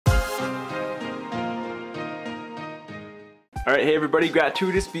Alright, hey everybody,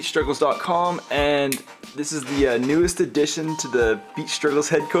 GratuiTous, Beatstruggles.com, and this is the newest addition to the Beatstruggles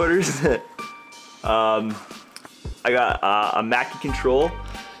headquarters. I got a Mackie Control.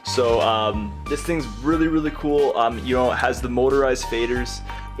 So this thing's really cool. You know, it has the motorized faders.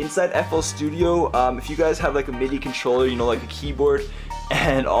 Inside FL Studio, if you guys have like a MIDI controller, you know, like a keyboard,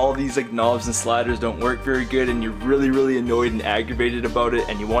 and all these like knobs and sliders don't work very good, and you're really annoyed and aggravated about it,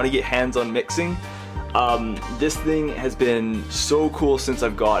 and you want to get hands-on mixing, this thing has been so cool since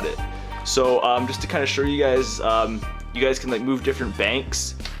I've got it. So just to kind of show you guys, you guys can like move different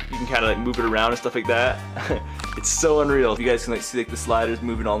banks. You can kind of like move it around and stuff like that. It's so unreal. You guys can like see like the sliders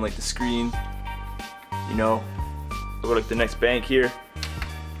moving on like the screen. You know, I'll go like the next bank here.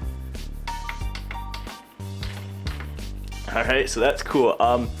 Alright, so that's cool.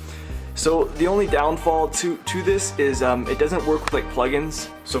 So the only downfall to this is it doesn't work with like plugins.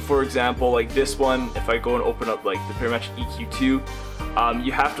 So for example, like this one, if I go and open up like the Parametric EQ2,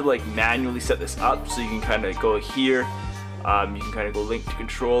 you have to like manually set this up. So you can kind of go here, you can kind of go link to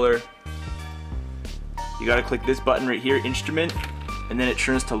controller. You gotta click this button right here, instrument, and then it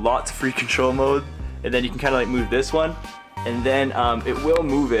turns to lots of free control mode. And then you can kind of like move this one, and then it will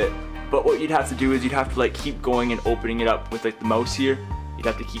move it. But what you'd have to do is you'd have to like keep going and opening it up with like the mouse here. You'd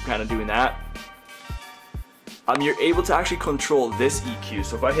have to keep kind of doing that. You're able to actually control this EQ.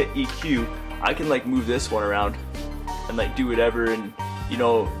 So if I hit EQ, I can like move this one around and like do whatever, and you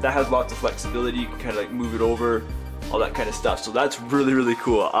know, that has lots of flexibility. You can kind of like move it over, all that kind of stuff. So that's really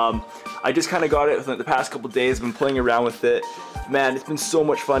cool. I just kind of got it within the past couple days. I've been playing around with it. Man, it's been so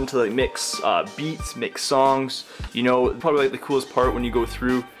much fun to like mix beats, mix songs. You know, probably like the coolest part when you go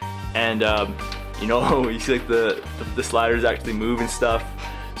through and you know, you see like the sliders actually move and stuff.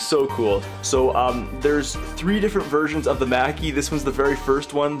 So cool. So there's 3 different versions of the Mackie. This one's the very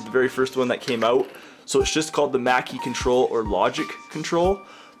first one that came out. So it's just called the Mackie Control or Logic Control.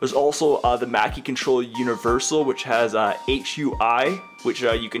 There's also the Mackie Control Universal, which has HUI, which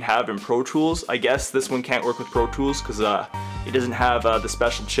you can have in Pro Tools. I guess this one can't work with Pro Tools because it doesn't have the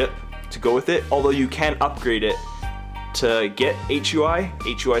special chip to go with it, although you can upgrade it to get HUI.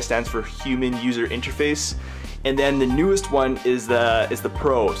 HUI stands for Human User Interface. And then the newest one is the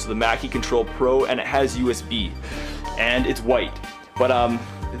Pro, so the Mackie Control Pro, and it has USB, and it's white. But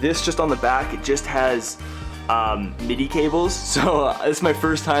this just on the back, it just has MIDI cables. So this is my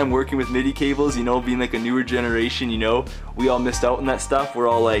first time working with MIDI cables, you know, being like a newer generation, you know. We all missed out on that stuff. We're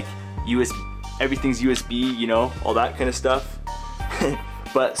all like USB, everything's USB, you know, all that kind of stuff.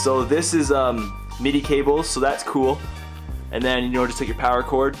 But so this is MIDI cables, so that's cool. And then, you know, just like your power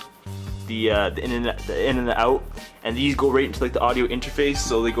cord, the in and the out, and these go right into like the audio interface,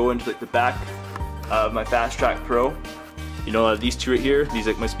 so they go into like the back of my Fast Track Pro. You know, these 2 right here, these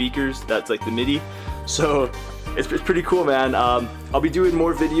like my speakers, that's like the MIDI. So it's pretty cool, man. I'll be doing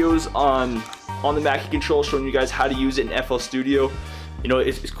more videos on the Mackie Control, showing you guys how to use it in FL Studio. You know,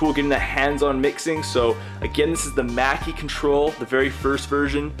 it's cool getting that hands-on mixing. So again, this is the Mackie Control, the very first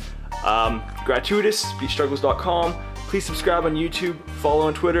version. GratuiTous, Beatstruggles.com. Please subscribe on YouTube, follow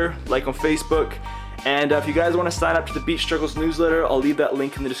on Twitter, like on Facebook, and if you guys want to sign up to the Beatstruggles newsletter, I'll leave that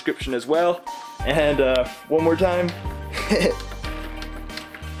link in the description as well. And one more time.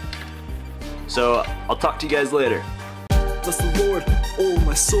 So I'll talk to you guys later. Bless the Lord, oh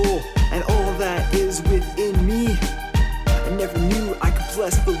my soul, and all that is within me. I never knew I could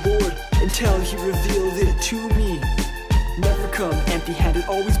bless the Lord until He revealed it to me. Never come empty-handed,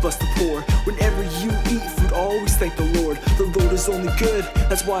 always bless the poor. Whenever you eat food, always thank the Lord. The Lord is only good,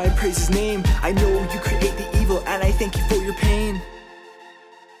 that's why I praise His name. I know you create the evil, and I thank you for your pain.